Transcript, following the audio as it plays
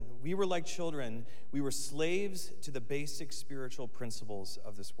we were like children. We were slaves to the basic spiritual principles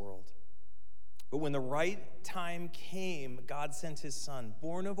of this world. But when the right time came, God sent his son,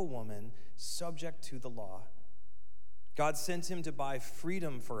 born of a woman, subject to the law. God sent him to buy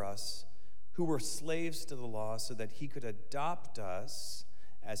freedom for us who were slaves to the law so that he could adopt us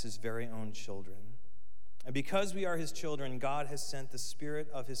as his very own children. And because we are his children, God has sent the Spirit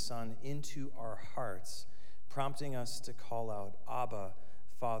of his Son into our hearts, prompting us to call out, Abba,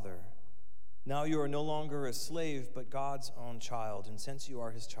 Father. Now you are no longer a slave, but God's own child. And since you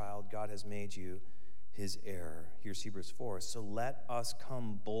are his child, God has made you his heir. Here's Hebrews 4. So let us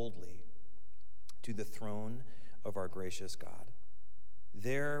come boldly to the throne of our gracious God.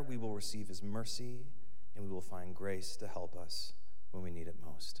 There we will receive his mercy, and we will find grace to help us when we need it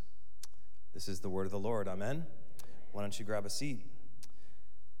most. This is the word of the Lord. Amen. Why don't you grab a seat?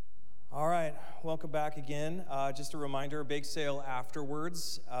 All right, welcome back again. Just a reminder, bake sale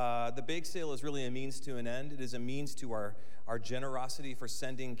afterwards. The bake sale is really a means to an end. It is a means to our generosity for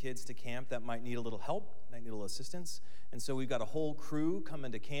sending kids to camp that might need a little help, might need a little assistance. And so we've got a whole crew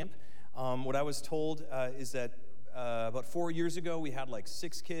coming to camp. What I was told is that about 4 years ago, we had like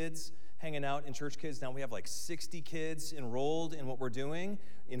 6 kids hanging out in Church Kids. Now we have like 60 kids enrolled in what we're doing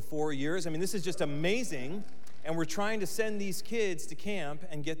in 4 years. I mean, this is just amazing. And we're trying to send these kids to camp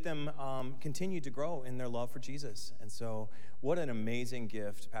and get them continue to grow in their love for Jesus. And so what an amazing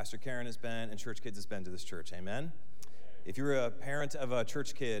gift Pastor Karen has been and Church Kids has been to this church. Amen? If you're a parent of a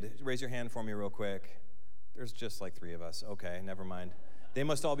church kid, raise your hand for me real quick. There's just like 3 of us. Okay, never mind. They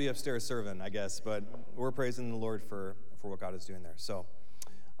must all be upstairs serving, I guess. But we're praising the Lord for what God is doing there. So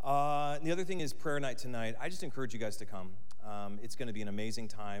the other thing is prayer night tonight. I just encourage you guys to come. It's going to be an amazing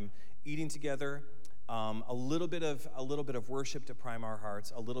time eating together. A little bit of worship to prime our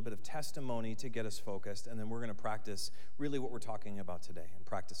hearts, a little bit of testimony to get us focused, and then we're going to practice really what we're talking about today and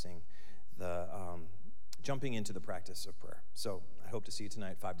practicing the jumping into the practice of prayer. So I hope to see you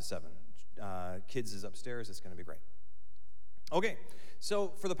tonight, 5 to 7. Kids is upstairs. It's going to be great. Okay,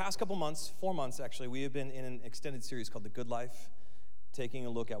 so for the past couple months, 4 months actually, we have been in an extended series called The Good Life, taking a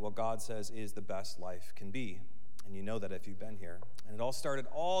look at what God says is the best life can be. And you know that if you've been here. And it all started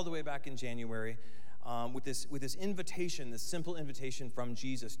all the way back in January with this invitation, this simple invitation from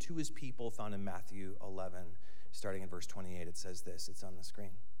Jesus to his people found in Matthew 11, starting in verse 28. It says this, it's on the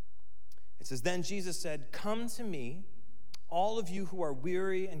screen. It says, "Then Jesus said, 'Come to me, all of you who are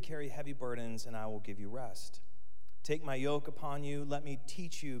weary and carry heavy burdens, and I will give you rest. Take my yoke upon you, let me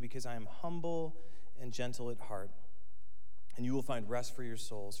teach you, because I am humble and gentle at heart, and you will find rest for your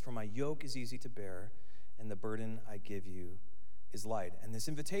souls. For my yoke is easy to bear, and the burden I give you is light.'" And this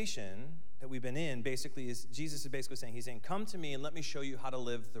invitation that we've been in basically is, Jesus is basically saying, he's saying, come to me and let me show you how to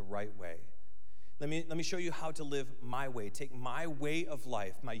live the right way. Let me show you how to live my way. Take my way of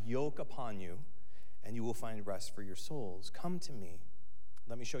life, my yoke upon you, and you will find rest for your souls. Come to me.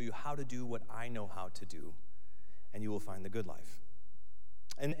 Let me show you how to do what I know how to do, and you will find the good life.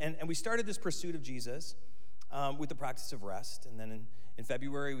 And we started this pursuit of Jesus with the practice of rest. And then in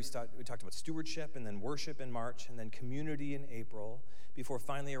February, we talked about stewardship, and then worship in March, and then community in April, before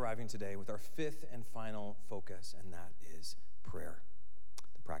finally arriving today with our 5th and final focus, and that is prayer,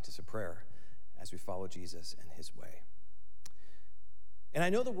 the practice of prayer as we follow Jesus and his way. And I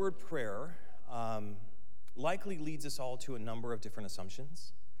know the word prayer likely leads us all to a number of different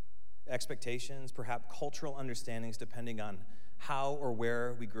assumptions, expectations, perhaps cultural understandings, depending on how or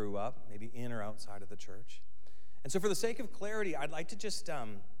where we grew up, maybe in or outside of the church. And so for the sake of clarity, I'd like to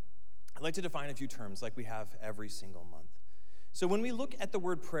define a few terms like we have every single month. So when we look at the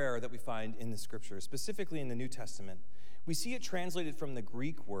word prayer that we find in the scriptures, specifically in the New Testament, we see it translated from the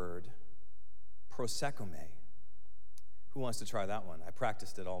Greek word prosekome. Who wants to try that one? I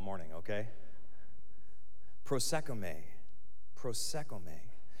practiced it all morning, okay? Prosekome,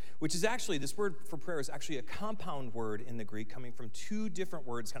 which is actually, this word for prayer is actually a compound word in the Greek coming from 2 different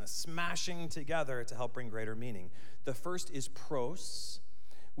words kind of smashing together to help bring greater meaning. The first is pros,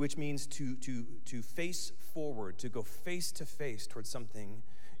 which means to face forward, to go face to face towards something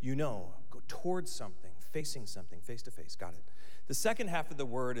you know, go towards something, facing something, face to face. Got it. The second half of the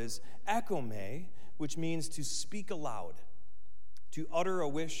word is ekome, which means to speak aloud, to utter a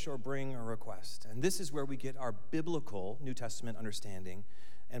wish or bring a request. And this is where we get our biblical New Testament understanding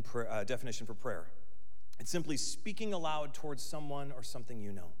and definition for prayer. It's simply speaking aloud towards someone or something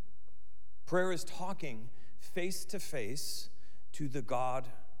you know. Prayer is talking face to face to the God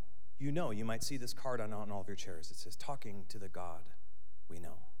you know. You might see this card on all of your chairs. It says, talking to the God we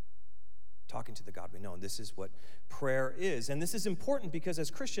know. talking to the God we know. And this is what prayer is. And this is important because as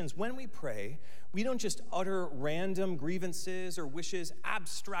Christians, when we pray, we don't just utter random grievances or wishes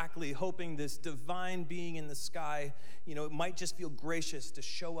abstractly, hoping this divine being in the sky, it might just feel gracious to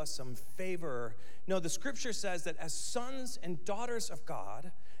show us some favor. No, the scripture says that as sons and daughters of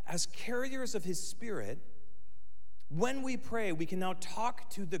God, as carriers of his Spirit, when we pray, we can now talk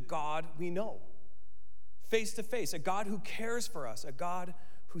to the God we know, face to face, a God who cares for us, a God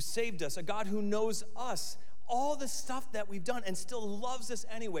who saved us, a God who knows us, all the stuff that we've done and still loves us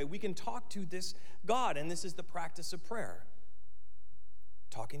anyway. We can talk to this God, and this is the practice of prayer.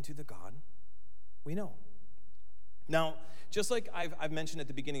 Talking to the God we know. Now, just like I've mentioned at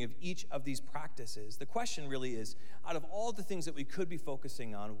the beginning of each of these practices, the question really is, out of all the things that we could be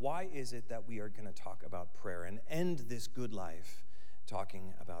focusing on, why is it that we are going to talk about prayer and end this good life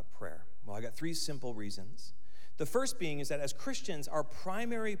talking about prayer? Well, I got 3 simple reasons. The first being is that as Christians, our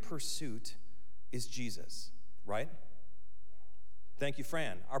primary pursuit is Jesus, right? Thank you,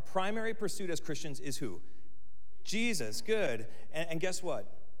 Fran. Our primary pursuit as Christians is who? Jesus, good. And guess what?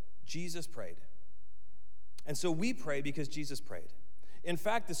 Jesus prayed. And so we pray because Jesus prayed. In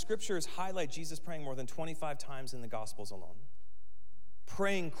fact, the scriptures highlight Jesus praying more than 25 times in the Gospels alone.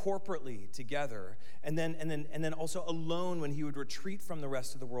 Praying corporately together, and then also alone when he would retreat from the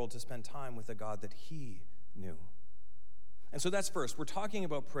rest of the world to spend time with a God that he knew. And so that's first. We're talking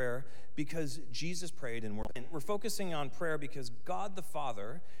about prayer because Jesus prayed, and we're focusing on prayer because God the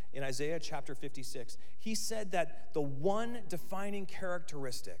Father, in Isaiah chapter 56, he said that the one defining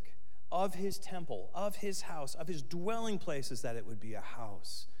characteristic of his temple, of his house, of his dwelling place is that it would be a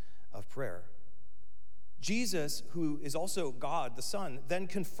house of prayer. Jesus, who is also God the Son, then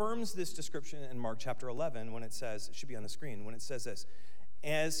confirms this description in Mark chapter 11 when it says, it should be on the screen, when it says this,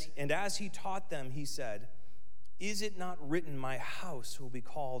 as he taught them, he said, "Is it not written, my house will be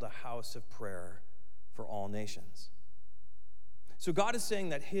called a house of prayer for all nations?" So God is saying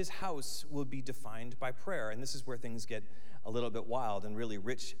that his house will be defined by prayer, and this is where things get a little bit wild and really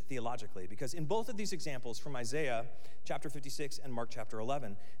rich theologically, because in both of these examples from Isaiah chapter 56 and Mark chapter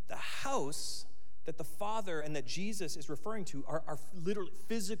 11, the house that the Father and that Jesus is referring to are literally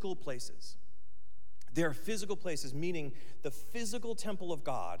physical places. They're physical places, meaning the physical temple of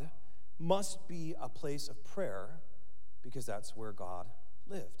God must be a place of prayer because that's where God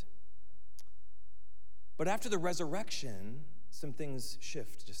lived. But after the resurrection, some things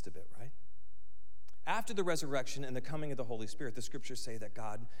shift just a bit, right? After the resurrection and the coming of the Holy Spirit, the scriptures say that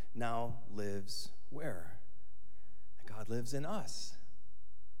God now lives where? God lives in us,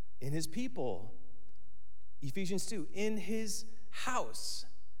 in his people. Ephesians 2, in his house,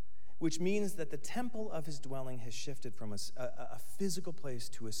 which means that the temple of his dwelling has shifted from a physical place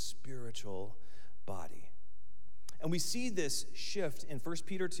to a spiritual body. And we see this shift in 1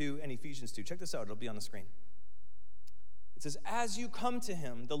 Peter 2 and Ephesians 2. Check this out, it'll be on the screen. It says, as you come to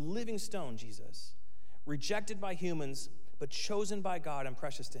him, the living stone, Jesus, rejected by humans, but chosen by God and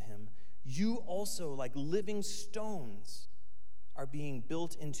precious to him, you also, like living stones, are being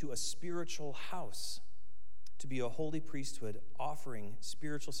built into a spiritual house to be a holy priesthood, offering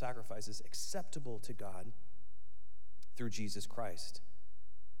spiritual sacrifices acceptable to God through Jesus Christ.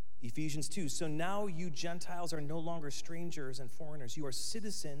 Ephesians 2, so now you Gentiles are no longer strangers and foreigners. You are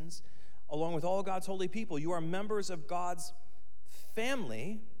citizens along with all God's holy people. You are members of God's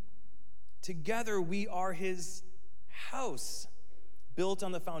family. Together we are his house, built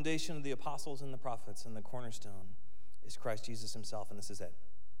on the foundation of the apostles and the prophets, and the cornerstone is Christ Jesus himself. And this is it.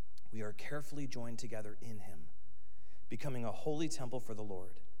 We are carefully joined together in him, becoming a holy temple for the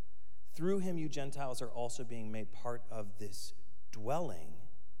Lord. Through him, you Gentiles are also being made part of this dwelling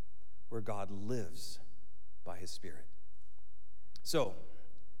where God lives by his Spirit. So,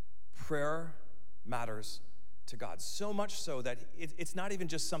 prayer matters to God, so much so that it's not even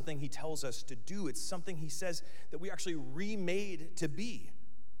just something he tells us to do, it's something he says that we actually remade to be.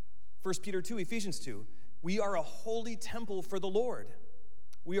 1 Peter 2, Ephesians 2, we are a holy temple for the Lord.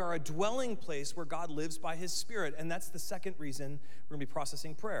 We are a dwelling place where God lives by his Spirit, and that's the second reason we're going to be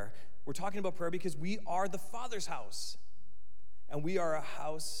processing prayer. We're talking about prayer because we are the Father's house, and we are a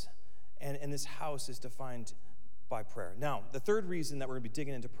house, and this house is defined by prayer. Now, the third reason that we're going to be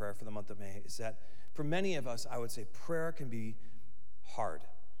digging into prayer for the month of May is that for many of us, I would say prayer can be hard.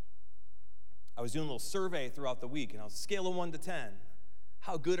 I was doing a little survey throughout the week, and I was scale of 1 to 10.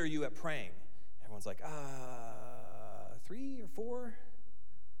 How good are you at praying? Everyone's like, 3 or 4.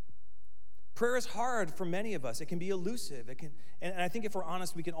 Prayer is hard for many of us. It can be elusive. And I think if we're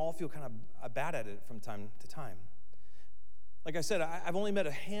honest, we can all feel kind of bad at it from time to time. Like I said, I've only met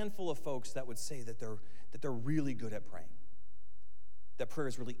a handful of folks that would say that they're really good at praying, that prayer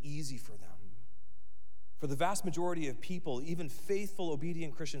is really easy for them. For the vast majority of people, even faithful,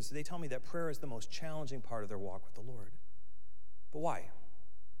 obedient Christians, they tell me that prayer is the most challenging part of their walk with the Lord. But why?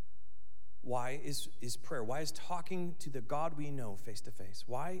 Why is prayer? Why is talking to the God we know face to face?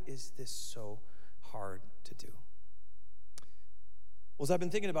 Why is this so hard to do? Well, as I've been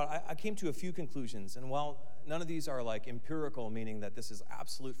thinking about it, I came to a few conclusions. And while none of these are like empirical, meaning that this is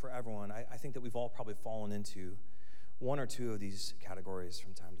absolute for everyone, I think that we've all probably fallen into one or two of these categories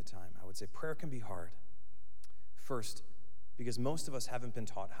from time to time. I would say prayer can be hard. First, because most of us haven't been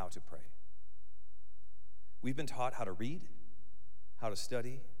taught how to pray. We've been taught how to read, how to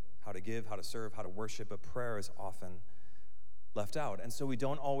study, how to give, how to serve, how to worship, but prayer is often left out. And so we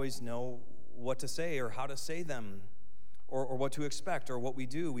don't always know what to say or how to say them or what to expect or what we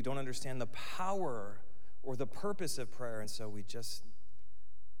do. We don't understand the power or the purpose of prayer, and so we just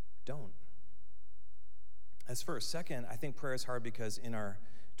don't. That's first. Second, I think prayer is hard because in our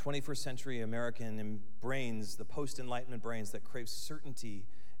 21st century American brains, the post-Enlightenment brains that crave certainty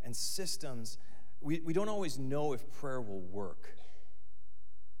and systems, we don't always know if prayer will work.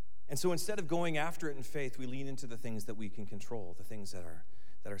 And so instead of going after it in faith, we lean into the things that we can control, the things that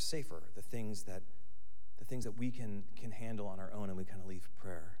are safer, the things that we can handle on our own, and we kind of leave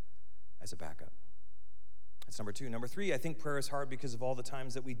prayer as a backup. That's number two. Number three, I think prayer is hard because of all the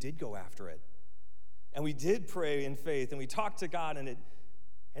times that we did go after it. And we did pray in faith, and we talked to God, and it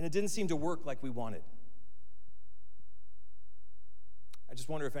didn't seem to work like we wanted. I just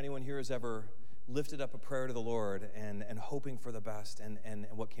wonder if anyone here has ever lifted up a prayer to the Lord and hoping for the best, and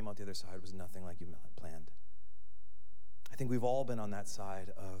what came out the other side was nothing like you planned. I think we've all been on that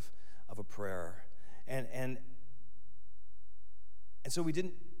side of a prayer. And so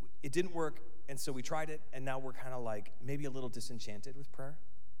it didn't work, and so we tried it, and now we're kind of like maybe a little disenchanted with prayer.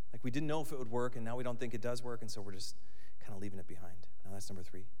 Like we didn't know if it would work, and now we don't think it does work, and so we're just kind of leaving it behind. Now that's number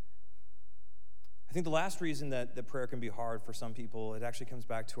three. I think the last reason that prayer can be hard for some people, it actually comes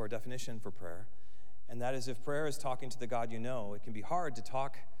back to our definition for prayer, and that is if prayer is talking to the God you know, it can be hard to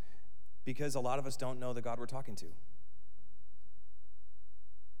talk because a lot of us don't know the God we're talking to.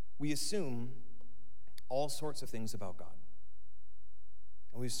 We assume all sorts of things about God.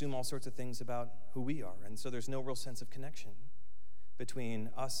 And we assume all sorts of things about who we are. And so there's no real sense of connection between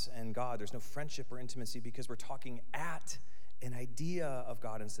us and God. There's no friendship or intimacy because we're talking at an idea of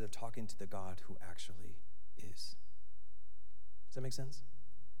God instead of talking to the God who actually is. Does that make sense?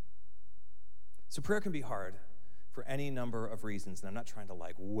 So prayer can be hard for any number of reasons. And I'm not trying to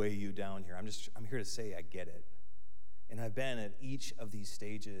like weigh you down here. I'm here to say I get it. And I've been at each of these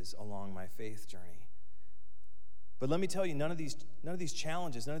stages along my faith journey. But let me tell you, none of these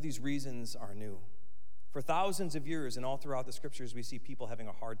challenges, none of these reasons are new. For thousands of years and all throughout the scriptures, we see people having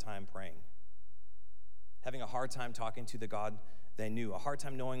a hard time praying, having a hard time talking to the God they knew, a hard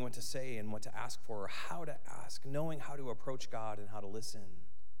time knowing what to say and what to ask for, or how to ask, knowing how to approach God and how to listen,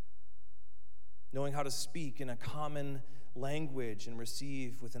 knowing how to speak in a common language and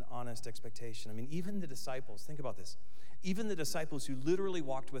receive with an honest expectation. I mean, even the disciples, think about this, even the disciples who literally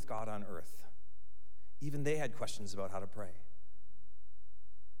walked with God on earth, even they had questions about how to pray.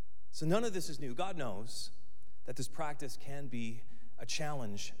 So none of this is new. God knows that this practice can be a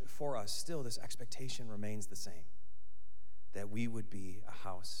challenge for us. Still, this expectation remains the same, that we would be a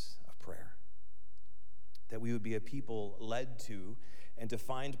house of prayer, that we would be a people led to and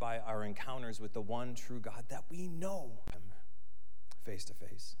defined by our encounters with the one true God, that we know him face to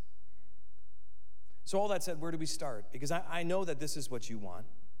face. So all that said, where do we start? Because I know that this is what you want.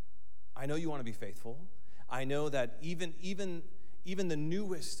 I know you want to be faithful. I know that even the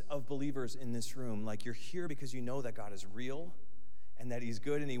newest of believers in this room, like you're here because you know that God is real and that he's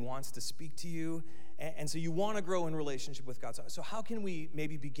good and he wants to speak to you. And so you want to grow in relationship with God. So how can we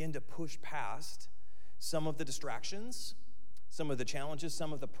maybe begin to push past some of the distractions, some of the challenges,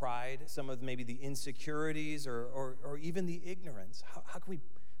 some of the pride, some of maybe the insecurities or even the ignorance? How can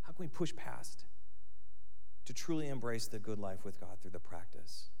we push past to truly embrace the good life with God through the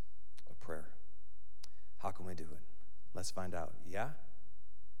practice of prayer? How can we do it? Let's find out. Yeah?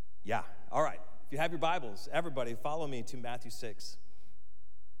 Yeah. All right. If you have your Bibles, everybody follow me to Matthew 6,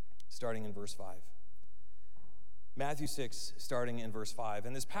 starting in verse 5. Matthew 6, starting in verse 5.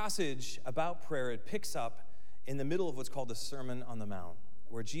 And this passage about prayer, it picks up in the middle of what's called the Sermon on the Mount,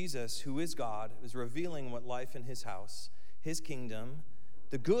 where Jesus, who is God, is revealing what life in his house, his kingdom,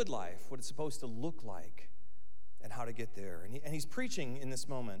 the good life, what it's supposed to look like, and how to get there. And he's preaching in this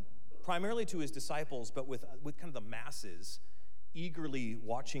moment, primarily to his disciples, but with kind of the masses eagerly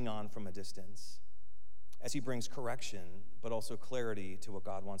watching on from a distance as he brings correction, but also clarity to what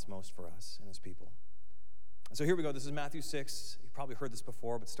God wants most for us and his people. And so here we go. This is Matthew 6. You've probably heard this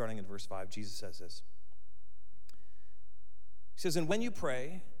before, but starting in verse 5, Jesus says this. He says, and when you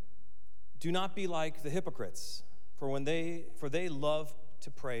pray, do not be like the hypocrites, for they love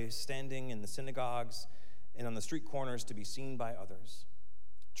to pray standing in the synagogues and on the street corners to be seen by others.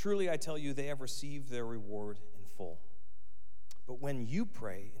 Truly, I tell you, they have received their reward in full. But when you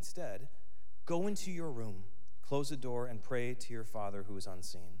pray, instead, go into your room, close the door, and pray to your Father who is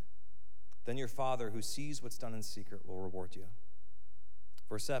unseen. Then your Father who sees what's done in secret will reward you.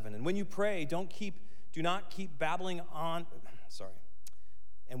 Verse 7, and when you pray, do not keep babbling on,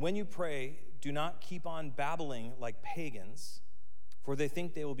 And when you pray, do not keep on babbling like pagans, for they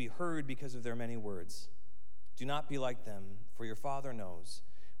think they will be heard because of their many words. Do not be like them, for your Father knows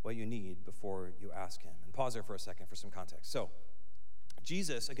what you need before you ask him. And pause there for a second for some context. So,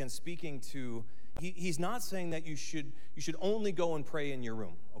 Jesus, again, speaking to, he's not saying that you should only go and pray in your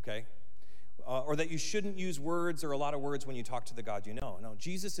room, okay? Or that you shouldn't use words or a lot of words when you talk to the God you know. No,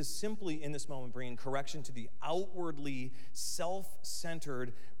 Jesus is simply in this moment bringing correction to the outwardly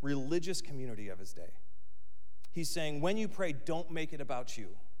self-centered religious community of his day. He's saying, when you pray, don't make it about you,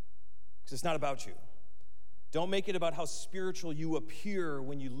 because it's not about you. Don't make it about how spiritual you appear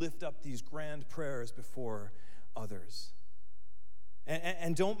when you lift up these grand prayers before others.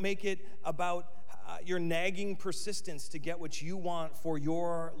 And don't make it about your nagging persistence to get what you want for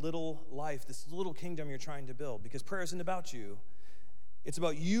your little life, this little kingdom you're trying to build, because prayer isn't about you. It's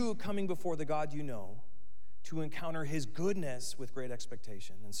about you coming before the God you know to encounter his goodness with great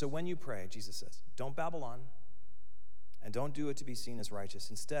expectation. And so when you pray, Jesus says, don't babble on, and don't do it to be seen as righteous.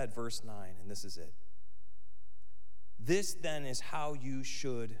 Instead, verse 9, and this is it. This then is how you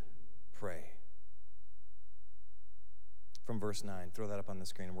should pray. From verse 9, throw that up on the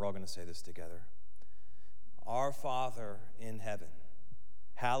screen, and we're all going to say this together. Our Father in heaven,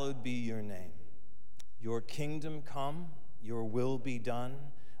 hallowed be your name. Your kingdom come, your will be done,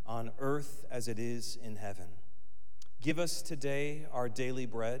 on earth as it is in heaven. Give us today our daily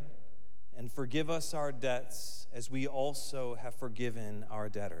bread, and forgive us our debts as we also have forgiven our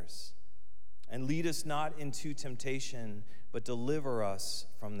debtors. And lead us not into temptation, but deliver us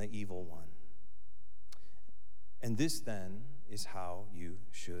from the evil one. And this then is how you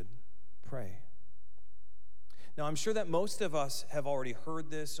should pray. Now, I'm sure that most of us have already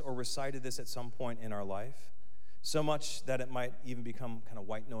heard this or recited this at some point in our life, so much that it might even become kind of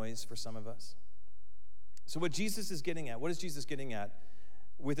white noise for some of us. So what is Jesus getting at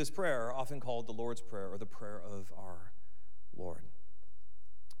with his prayer, often called the Lord's Prayer or the prayer of our Lord?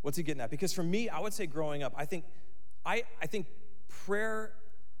 What's he getting at? Because for me, I would say growing up, I think prayer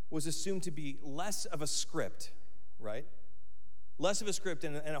was assumed to be less of a script, right? Less of a script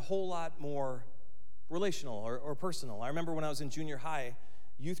and a whole lot more relational or personal. I remember when I was in junior high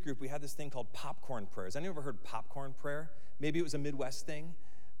youth group, we had this thing called popcorn prayers. Anyone ever heard popcorn prayer? Maybe it was a Midwest thing.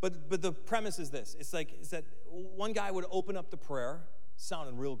 But the premise is this. It's that one guy would open up the prayer,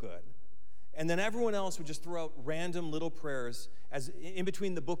 sounding real good. And then everyone else would just throw out random little prayers as in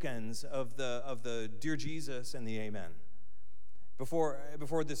between the bookends of the Dear Jesus and the Amen.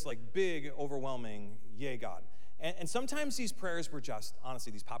 Before this like big, overwhelming, yay God. And sometimes these prayers were just,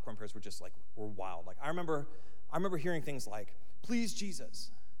 honestly, these popcorn prayers were just were wild. Like I remember hearing things like, please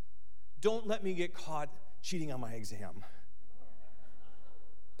Jesus, don't let me get caught cheating on my exam.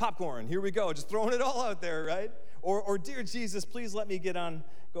 Popcorn, here we go, just throwing it all out there, right? Or dear Jesus, please let me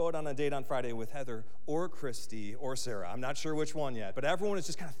go out on a date on Friday with Heather or Christy or Sarah. I'm not sure which one yet, but everyone is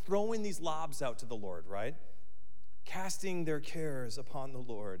just kind of throwing these lobs out to the Lord, right? Casting their cares upon the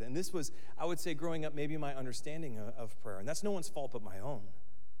Lord. And this was, I would say, growing up, maybe my understanding of prayer. And that's no one's fault but my own.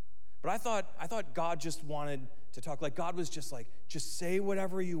 But I thought God just wanted to talk. Like God was just say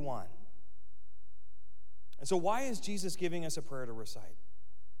whatever you want. And so why is Jesus giving us a prayer to recite?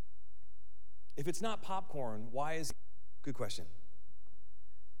 If it's not popcorn, why is it? Good question.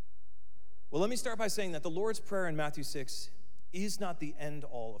 Well, let me start by saying that the Lord's Prayer in Matthew 6 is not the end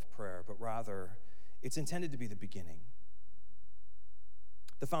all of prayer, but rather it's intended to be the beginning,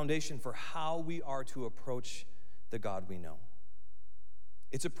 the foundation for how we are to approach the God we know.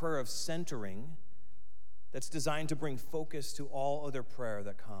 It's a prayer of centering that's designed to bring focus to all other prayer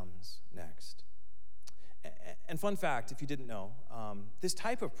that comes next. And fun fact, if you didn't know, this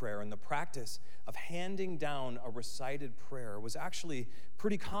type of prayer and the practice of handing down a recited prayer was actually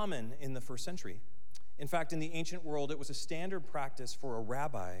pretty common in the first century. In fact, in the ancient world, it was a standard practice for a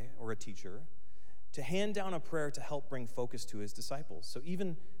rabbi or a teacher to hand down a prayer to help bring focus to his disciples. So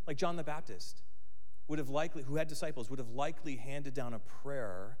even like John the Baptist, who had disciples, would have likely handed down a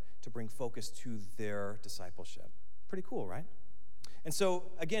prayer to bring focus to their discipleship. Pretty cool, right? And so,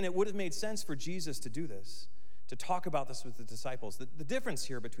 again, it would have made sense for Jesus to do this, to talk about this with the disciples. The difference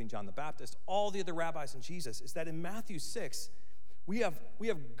here between John the Baptist, all the other rabbis, and Jesus is that in Matthew 6, We have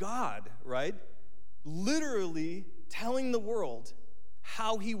God, right, literally telling the world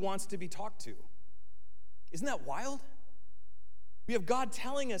how he wants to be talked to. Isn't that wild? We have God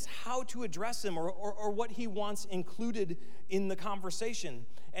telling us how to address him or what he wants included in the conversation.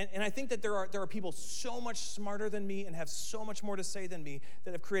 And I think that there are people so much smarter than me and have so much more to say than me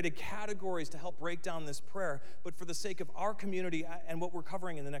that have created categories to help break down this prayer. But for the sake of our community and what we're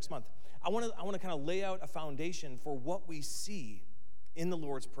covering in the next month, I want to kind of lay out a foundation for what we see in the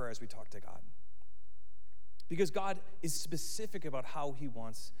Lord's Prayer as we talk to God. Because God is specific about how he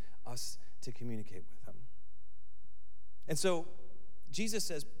wants us to communicate with him. And so Jesus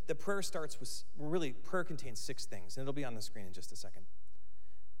says the prayer starts with, prayer contains 6 things, and it'll be on the screen in just a second.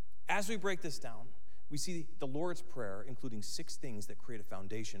 As we break this down, we see the Lord's Prayer including 6 things that create a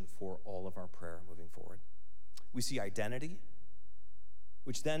foundation for all of our prayer moving forward. We see identity,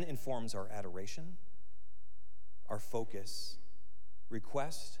 which then informs our adoration, our focus,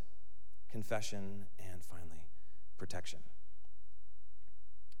 request, confession, and finally, protection.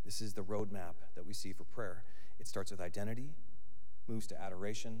 This is the roadmap that we see for prayer. It starts with identity, moves to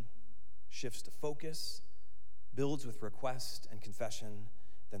adoration, shifts to focus, builds with request and confession,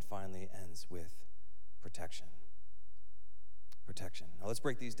 then finally ends with protection. Protection. Now let's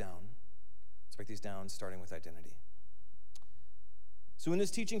break these down. Let's break these down starting with identity. So in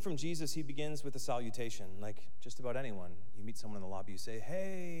this teaching from Jesus, he begins with a salutation, like just about anyone. You meet someone in the lobby, you say,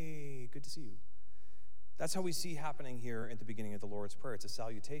 "Hey, good to see you." That's how we see happening here at the beginning of the Lord's Prayer. It's a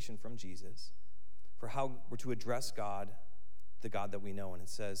salutation from Jesus for how we're to address God, the God that we know. And it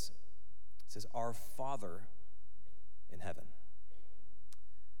says, "Our Father in heaven."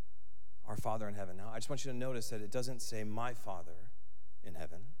 Our Father in heaven. Now, I just want you to notice that it doesn't say "my Father in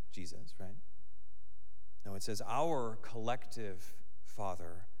heaven," Jesus, right? No, it says our collective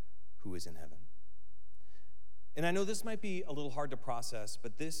Father who is in heaven. And I know this might be a little hard to process,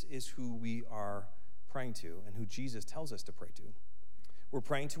 but this is who we are praying to and who Jesus tells us to pray to. We're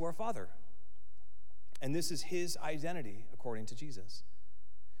praying to our Father. And this is his identity according to Jesus,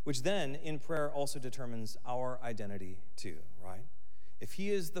 which then in prayer also determines our identity too, right? If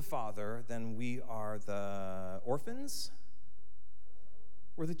he is the Father, then we are the orphans.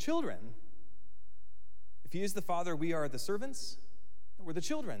 We're the children. If he is the Father, we are the servants. We're the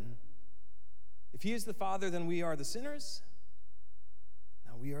children. If he is the Father, then we are the sinners.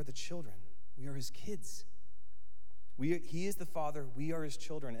 Now we are the children. We are his kids. He is the Father, we are his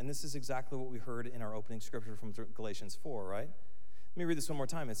children. And this is exactly what we heard in our opening scripture from Galatians 4, right? Let me read this one more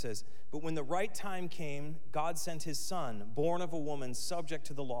time. It says, "But when the right time came, God sent his Son, born of a woman, subject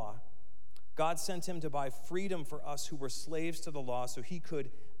to the law. God sent him to buy freedom for us who were slaves to the law so he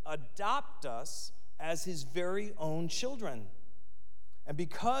could adopt us as his very own children. And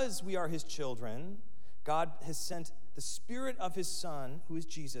because we are his children, God has sent the Spirit of his Son, who is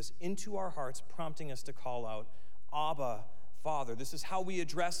Jesus, into our hearts, prompting us to call out, 'Abba, Father.'" This is how we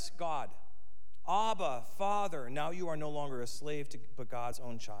address God. "Abba, Father, now you are no longer a slave but God's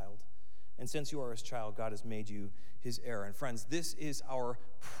own child. And since you are his child, God has made you his heir." And friends, this is our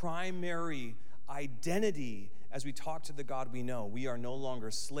primary identity as we talk to the God we know. We are no longer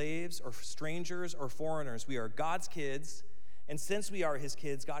slaves or strangers or foreigners. We are God's kids. And since we are his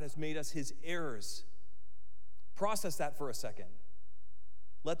kids, God has made us his heirs. Process that for a second.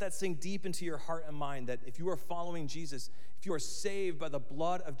 Let that sink deep into your heart and mind that if you are following Jesus, if you are saved by the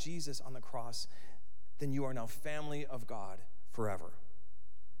blood of Jesus on the cross, then you are now family of God forever.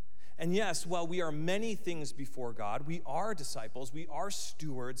 And yes, while we are many things before God, we are disciples, we are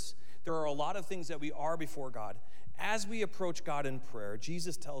stewards, there are a lot of things that we are before God. As we approach God in prayer,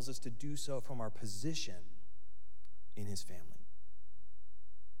 Jesus tells us to do so from our position in his family,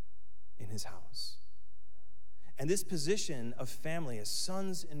 in his house. And this position of family as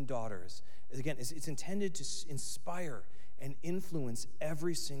sons and daughters, it's intended to inspire and influence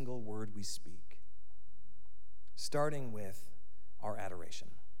every single word we speak, starting with our adoration.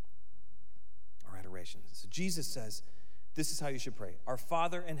 Our adoration. So Jesus says, this is how you should pray. "Our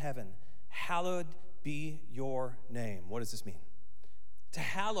Father in heaven, hallowed be your name." What does this mean? To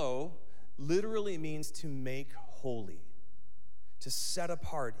hallow literally means to make holy, to set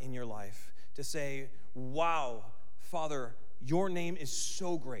apart in your life, to say, "Wow, Father, your name is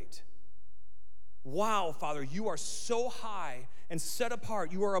so great. Wow, Father, you are so high and set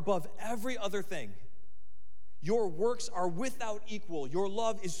apart. You are above every other thing. Your works are without equal. Your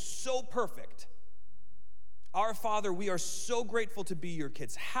love is so perfect. Our Father, we are so grateful to be your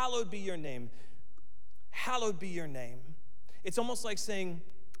kids. Hallowed be your name. Hallowed be your name." It's almost like saying,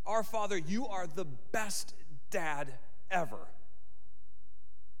 "Our Father, you are the best dad ever.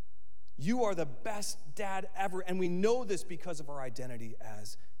 You are the best dad ever, and we know this because of our identity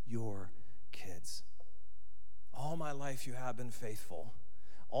as your kids. All my life you have been faithful.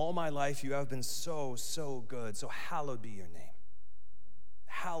 All my life you have been so, so good. So hallowed be your name.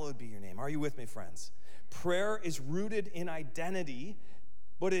 Hallowed be your name. Are you with me, friends? Prayer is rooted in identity,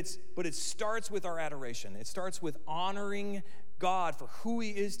 but it starts with our adoration. It starts with honoring God for who he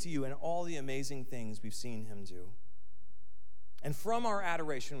is to you and all the amazing things we've seen him do. And from our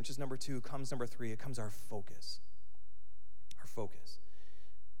adoration, which is number 2, comes number 3. It comes our focus. Our focus.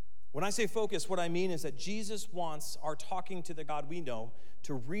 When I say focus, what I mean is that Jesus wants our talking to the God we know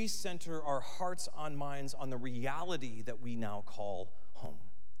to recenter our hearts and minds on the reality that we now call home.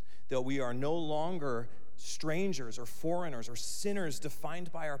 That we are no longer strangers or foreigners or sinners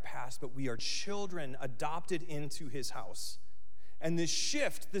defined by our past, but we are children adopted into his house. And this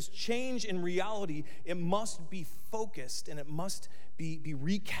shift, this change in reality, it must be focused and it must be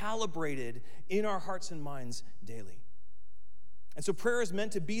recalibrated in our hearts and minds daily. And so prayer is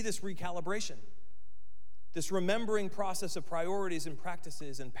meant to be this recalibration, this remembering process of priorities and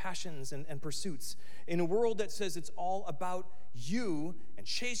practices and passions and pursuits. In a world that says it's all about you and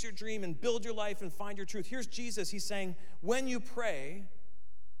chase your dream and build your life and find your truth. Here's Jesus. He's saying, when you pray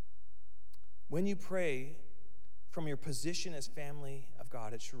from your position as family of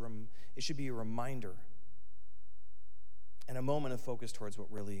God, it should be a reminder and a moment of focus towards what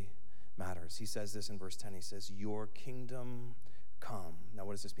really matters. He says this in verse 10. He says, your kingdom come. Now,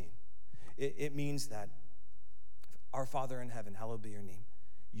 what does this mean? It means that our Father in heaven, hallowed be your name,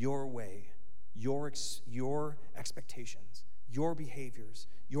 your way, your expectations, your behaviors,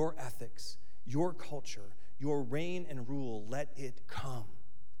 your ethics, your culture, your reign and rule, let it come.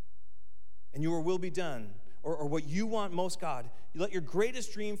 And your will be done, or what you want most, God. You let your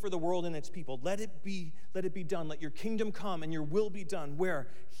greatest dream for the world and its people, let it be done. Let your kingdom come and your will be done. Where?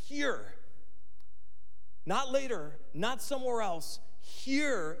 Here. Not later, not somewhere else.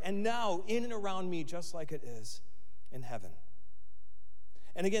 Here and now, in and around me, just like it is in heaven.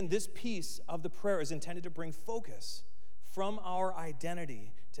 And again, this piece of the prayer is intended to bring focus from our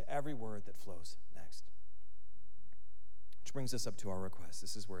identity to every word that flows next. Which brings us up to our request.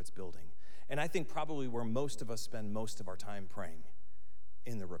 This is where it's building. And I think probably where most of us spend most of our time praying,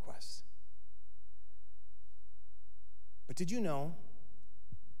 in the requests. But did you know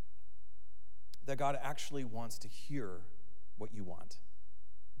that God actually wants to hear what you want?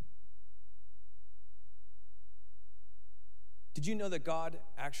 Did you know that God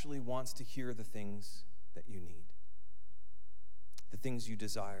actually wants to hear the things that you need? The things you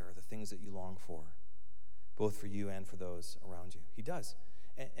desire, the things that you long for, both for you and for those around you. He does.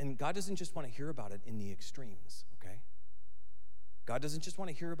 And God doesn't just want to hear about it in the extremes, okay? God doesn't just want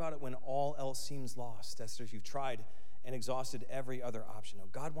to hear about it when all else seems lost, as if you've tried and exhausted every other option. No,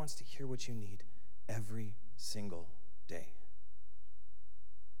 God wants to hear what you need every single day.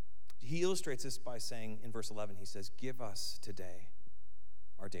 He illustrates this by saying in verse 11, he says, give us today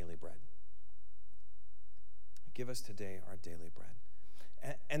our daily bread. Give us today our daily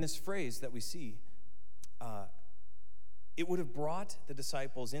bread. And this phrase that we see, it would have brought the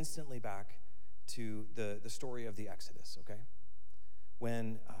disciples instantly back to the story of the Exodus, okay?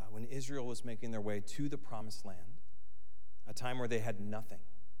 When Israel was making their way to the promised land, a time where they had nothing.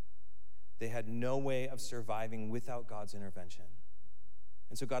 They had no way of surviving without God's intervention.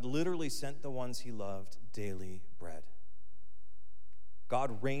 And so God literally sent the ones he loved daily bread.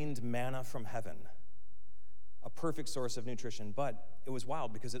 God rained manna from heaven, a perfect source of nutrition, but it was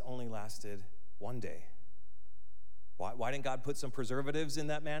wild because it only lasted one day. Why didn't God put some preservatives in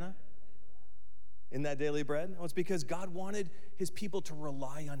that manna? In that daily bread? Well, it's because God wanted his people to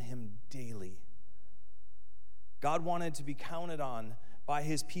rely on him daily. God wanted to be counted on by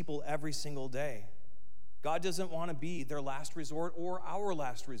his people every single day. God doesn't want to be their last resort or our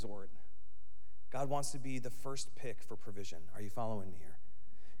last resort. God wants to be the first pick for provision. Are you following me here?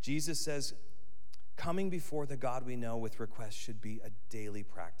 Jesus says, coming before the God we know with requests should be a daily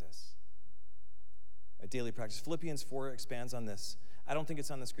practice. A daily practice. Philippians 4 expands on this. I don't think it's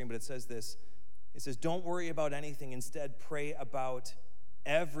on the screen, but it says this. It says, don't worry about anything. Instead, pray about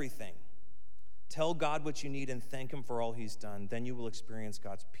everything. Tell God what you need and thank him for all he's done. Then you will experience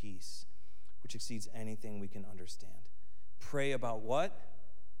God's peace, which exceeds anything we can understand. Pray about what?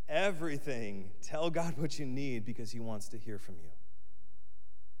 Everything. Tell God what you need because he wants to hear from you.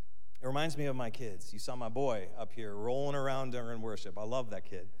 It reminds me of my kids. You saw my boy up here rolling around during worship. I love that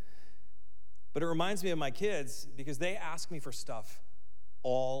kid. But it reminds me of my kids because they ask me for stuff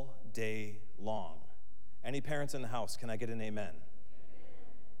all day long. Any parents in the house, can I get an amen?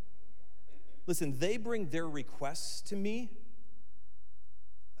 Listen, they bring their requests to me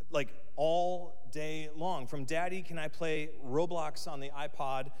like all day long. From Daddy, can I play Roblox on the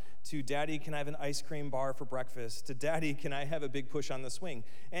iPod, to Daddy, can I have an ice cream bar for breakfast, to Daddy, can I have a big push on the swing?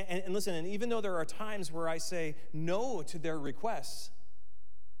 And listen, and even though there are times where I say no to their requests,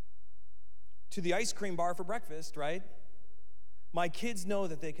 to the ice cream bar for breakfast, right? My kids know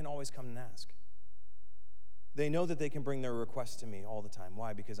that they can always come and ask. They know that they can bring their requests to me all the time.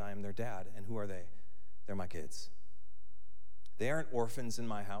 Why? Because I am their dad. And who are they? They're my kids. They aren't orphans in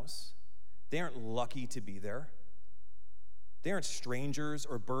my house. They aren't lucky to be there. They aren't strangers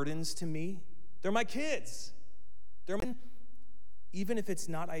or burdens to me. They're my kids. Even if it's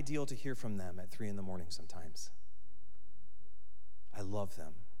not ideal to hear from them at 3 a.m. sometimes. I love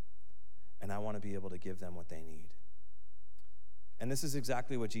them, and I want to be able to give them what they need. And this is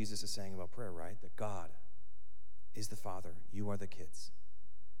exactly what Jesus is saying about prayer, right? That God is the Father, you are the kids,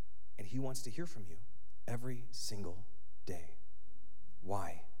 and he wants to hear from you every single day.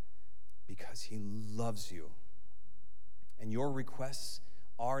 Why? Because he loves you. And your requests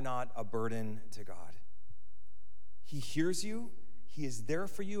are not a burden to God. He hears you, he is there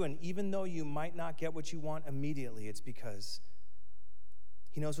for you, and even though you might not get what you want immediately, it's because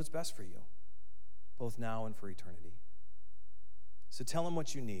he knows what's best for you, both now and for eternity. So tell him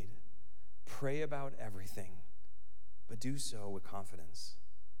what you need. Pray about everything, but do so with confidence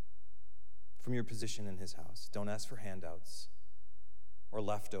from your position in his house. Don't ask for handouts or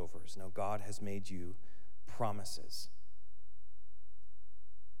leftovers. No, God has made you promises.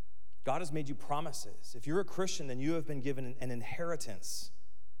 God has made you promises. If you're a Christian, then you have been given an inheritance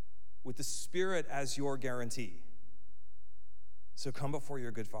with the Spirit as your guarantee. So come before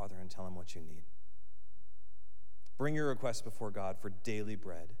your good Father and tell him what you need. Bring your requests before God for daily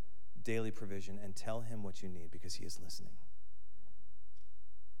bread, daily provision, and tell him what you need because he is listening.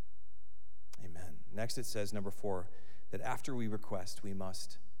 Amen. Next it says, number 4, that after we request, we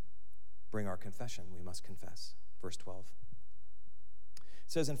must bring our confession. We must confess. Verse 12.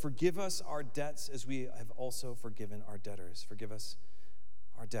 It says, and forgive us our debts as we have also forgiven our debtors. Forgive us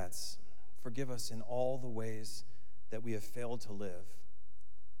our debts. Forgive us in all the ways that we have failed to live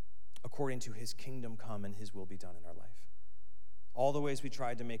according to his kingdom come and his will be done in our life. All the ways we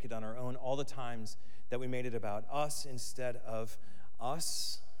tried to make it on our own, all the times that we made it about us instead of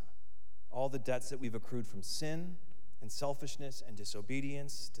us, all the debts that we've accrued from sin and selfishness and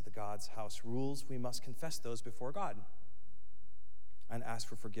disobedience to the God's house rules, we must confess those before God and ask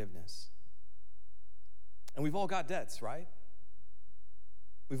for forgiveness. And we've all got debts, right?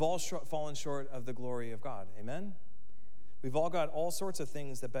 We've all fallen short of the glory of God. Amen? We've all got all sorts of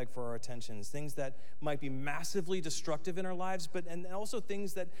things that beg for our attentions, things that might be massively destructive in our lives, and also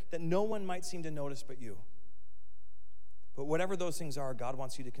things that no one might seem to notice but you. But whatever those things are, God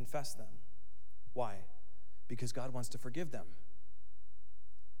wants you to confess them. Why? Because God wants to forgive them.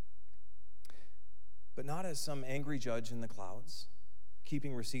 But not as some angry judge in the clouds,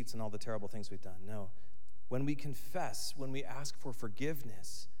 keeping receipts on all the terrible things we've done. No. When we confess, when we ask for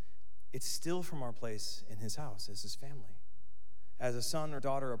forgiveness, it's still from our place in his house as his family, as a son or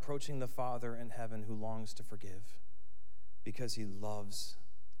daughter approaching the Father in heaven who longs to forgive because he loves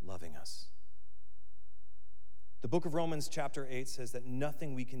loving us. The book of Romans chapter 8 says that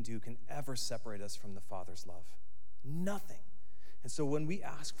nothing we can do can ever separate us from the Father's love. Nothing. And so when we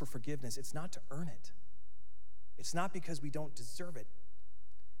ask for forgiveness, it's not to earn it. It's not because we don't deserve it.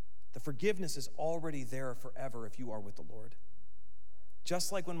 The forgiveness is already there forever if you are with the Lord.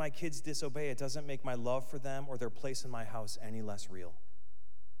 Just like when my kids disobey, it doesn't make my love for them or their place in my house any less real.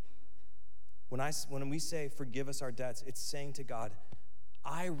 When we say, forgive us our debts, it's saying to God,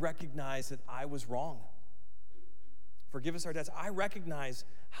 I recognize that I was wrong. Forgive us our debts. I recognize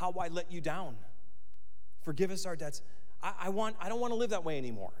how I let you down. Forgive us our debts. I don't want to live that way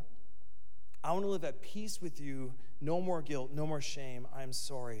anymore. I want to live at peace with you. No more guilt, no more shame. I'm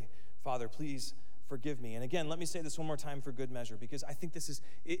sorry. Father, please forgive me. And again, let me say this one more time for good measure, because I think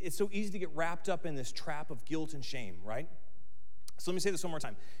it's so easy to get wrapped up in this trap of guilt and shame, right? So let me say this one more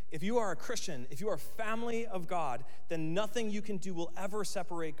time. If you are a Christian, if you are a family of God, then nothing you can do will ever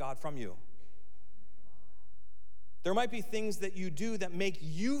separate God from you. There might be things that you do that make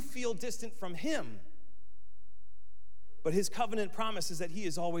you feel distant from him, but his covenant promise is that he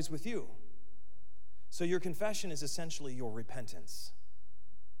is always with you. So your confession is essentially your repentance.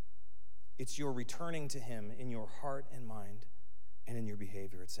 It's your returning to him in your heart and mind and in your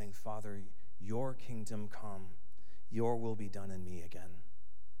behavior. It's saying, Father, your kingdom come, your will be done in me again.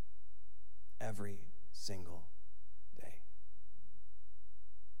 Every single day.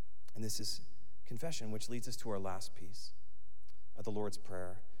 And this is confession, which leads us to our last piece of the Lord's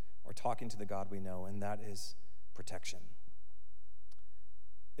Prayer, or talking to the God we know, and that is protection.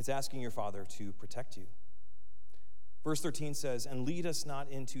 It's asking your Father to protect you. Verse 13 says, "And lead us not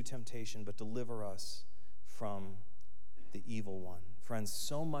into temptation, but deliver us from the evil one." Friends,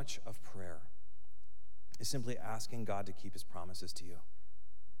 so much of prayer is simply asking God to keep his promises to you.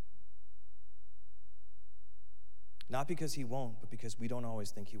 Not because he won't, but because we don't always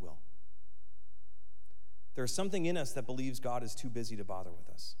think he will. There's something in us that believes God is too busy to bother with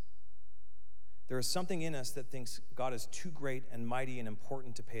us. There is something in us that thinks God is too great and mighty and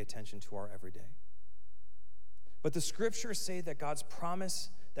important to pay attention to our everyday. But the scriptures say that God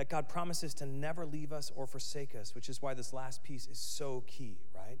promises to never leave us or forsake us, which is why this last piece is so key,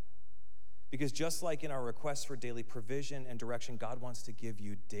 right? Because just like in our requests for daily provision and direction, God wants to give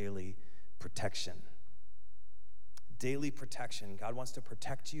you daily protection. Daily protection. God wants to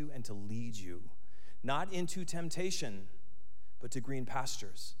protect you and to lead you, not into temptation, but to green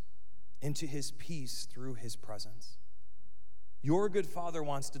pastures, into his peace through his presence. Your good Father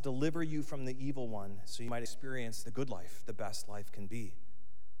wants to deliver you from the evil one so you might experience the good life, the best life can be.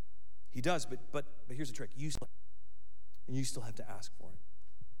 He does, but here's the trick. You still have to ask for it.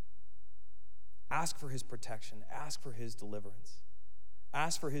 Ask for his protection. Ask for his deliverance.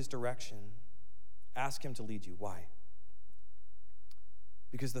 Ask for his direction. Ask him to lead you. Why?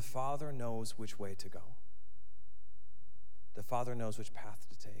 Because the Father knows which way to go. The Father knows which path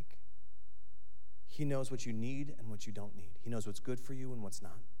to take. He knows what you need and what you don't need. He knows what's good for you and what's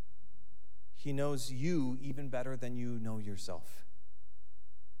not. He knows you even better than you know yourself.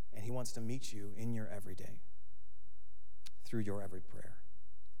 And he wants to meet you in your everyday, through your every prayer,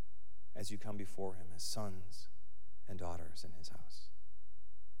 as you come before him as sons and daughters in his house.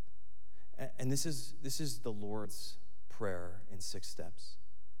 And this is the Lord's Prayer in 6 steps.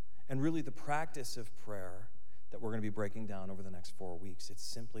 And really the practice of prayer that we're going to be breaking down over the next 4 weeks. It's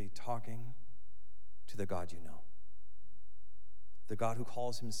simply talking to the God you know. The God who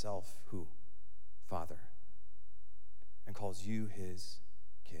calls himself who? Father. And calls you his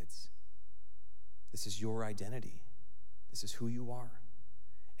kids. This is your identity. This is who you are.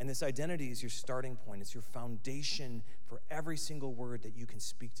 And this identity is your starting point. It's your foundation for every single word that you can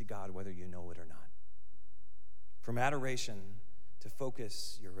speak to God, whether you know it or not. From adoration to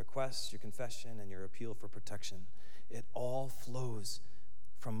focus, your requests, your confession, and your appeal for protection, it all flows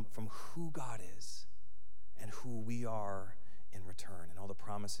from who God is and who we are in return, and all the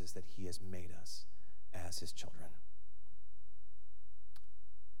promises that he has made us as his children.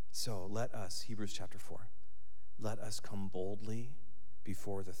 So let us, Hebrews chapter 4, let us come boldly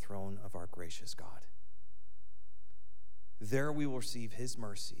before the throne of our gracious God. There we will receive his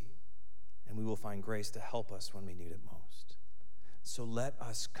mercy, and we will find grace to help us when we need it most. So let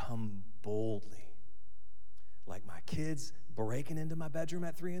us come boldly, like my kids breaking into my bedroom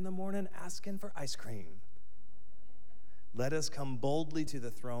at 3 a.m. asking for ice cream. Let us come boldly to the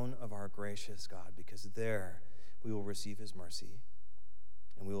throne of our gracious God, because there we will receive his mercy,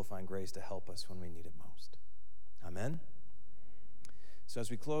 and we will find grace to help us when we need it most. Amen? So as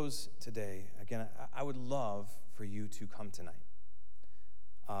we close today, again, I would love for you to come tonight.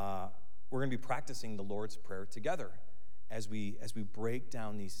 We're going to be practicing the Lord's Prayer together as we break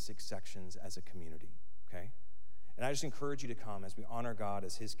down these 6 sections as a community, okay? And I just encourage you to come as we honor God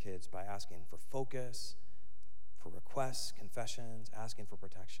as his kids by asking for focus, for requests, confessions, asking for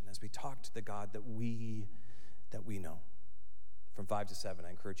protection, as we talk to the God that we know. From 5 to 7,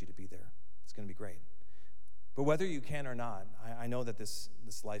 I encourage you to be there. It's going to be great. But whether you can or not, I know that this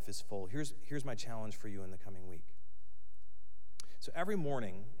life is full. Here's my challenge for you in the coming week. So every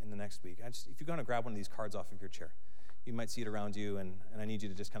morning in the next week, if you're going to grab one of these cards off of your chair, you might see it around you, and I need you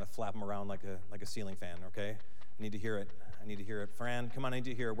to just kind of flap them around like a ceiling fan, okay? I need to hear it. Fran, come on, I need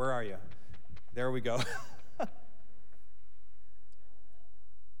to hear it. Where are you? There we go.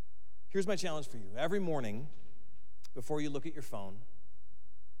 Here's my challenge for you. Every morning, before you look at your phone,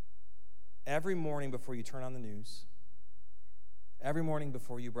 every morning before you turn on the news, every morning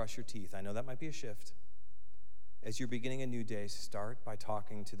before you brush your teeth, I know that might be a shift, as you're beginning a new day, start by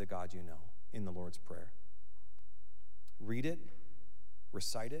talking to the God you know in the Lord's Prayer. Read it,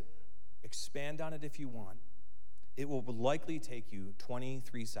 recite it, expand on it if you want. It will likely take you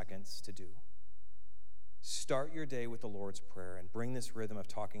 23 seconds to do. Start your day with the Lord's Prayer and bring this rhythm of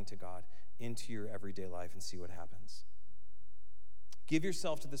talking to God into your everyday life and see what happens. Give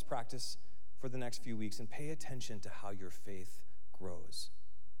yourself to this practice for the next few weeks and pay attention to how your faith grows.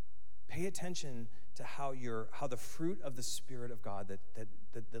 Pay attention to how the fruit of the Spirit of God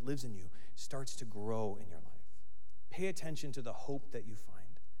that lives in you starts to grow in your life. Pay attention to the hope that you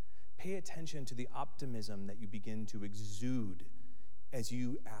find. Pay attention to the optimism that you begin to exude as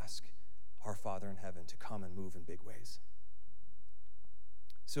you ask our Father in heaven to come and move in big ways.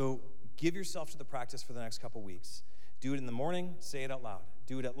 So give yourself to the practice for the next couple weeks. Do it in the morning, say it out loud.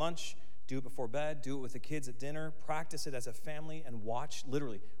 Do it at lunch, do it before bed, do it with the kids at dinner. Practice it as a family and watch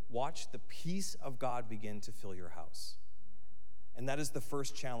the peace of God begin to fill your house. And that is the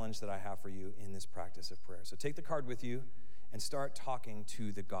first challenge that I have for you in this practice of prayer. So take the card with you and start talking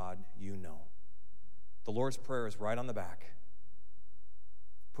to the God you know. The Lord's Prayer is right on the back.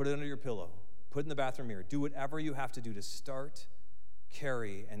 Put it under your pillow. Put it in the bathroom mirror. Do whatever you have to do to start,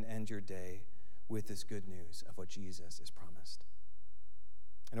 carry, and end your day with this good news of what Jesus has promised.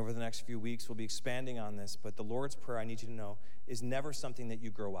 And over the next few weeks, we'll be expanding on this, but the Lord's Prayer, I need you to know, is never something that you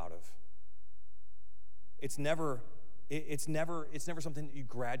grow out of. It's never something that you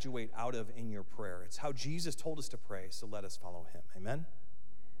graduate out of in your prayer. It's how Jesus told us to pray, so let us follow him. Amen?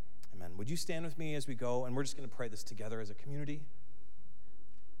 Amen. Would you stand with me as we go, and we're just going to pray this together as a community.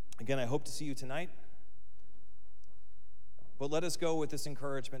 Again, I hope to see you tonight. But let us go with this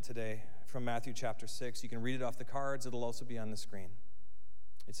encouragement today from Matthew chapter 6. You can read it off the cards. It'll also be on the screen.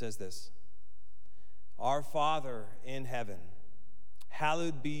 It says this: Our Father in heaven,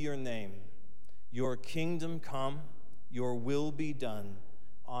 hallowed be your name. Your kingdom come, your will be done,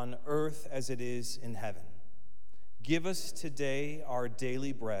 on earth as it is in heaven. Give us today our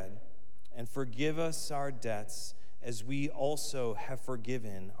daily bread, and forgive us our debts, as we also have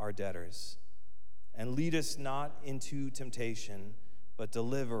forgiven our debtors. And lead us not into temptation, but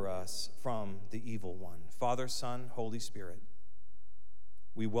deliver us from the evil one. Father, Son, Holy Spirit,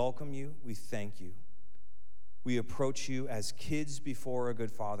 we welcome you, we thank you. We approach you as kids before a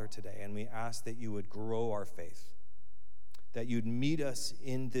good Father today, and we ask that you would grow our faith, that you'd meet us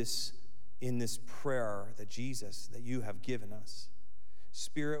in this prayer that Jesus, that you have given us.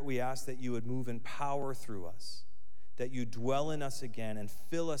 Spirit, we ask that you would move in power through us, that you dwell in us again and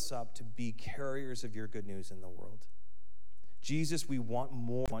fill us up to be carriers of your good news in the world. Jesus, we want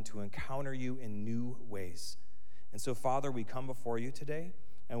more, we want to encounter you in new ways. And so, Father, we come before you today,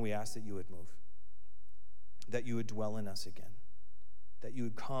 and we ask that you would move, that you would dwell in us again, that you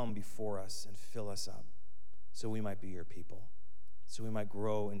would come before us and fill us up so we might be your people, so we might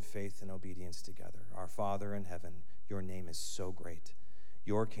grow in faith and obedience together. Our Father in heaven, your name is so great.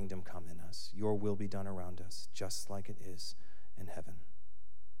 Your kingdom come in us. Your will be done around us, just like it is in heaven.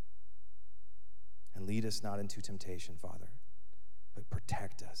 And lead us not into temptation, Father, but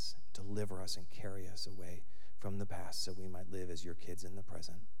protect us, deliver us, and carry us away from the past so we might live as your kids in the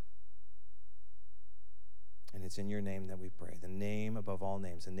present. And it's in your name that we pray, the name above all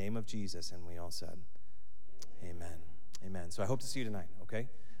names, the name of Jesus, and we all said, amen. Amen. So I hope to see you tonight, okay?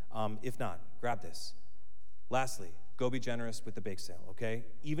 If not, grab this. Lastly, go be generous with the bake sale, okay?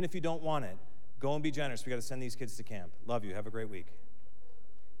 Even if you don't want it, go and be generous. We got to send these kids to camp. Love you. Have a great week.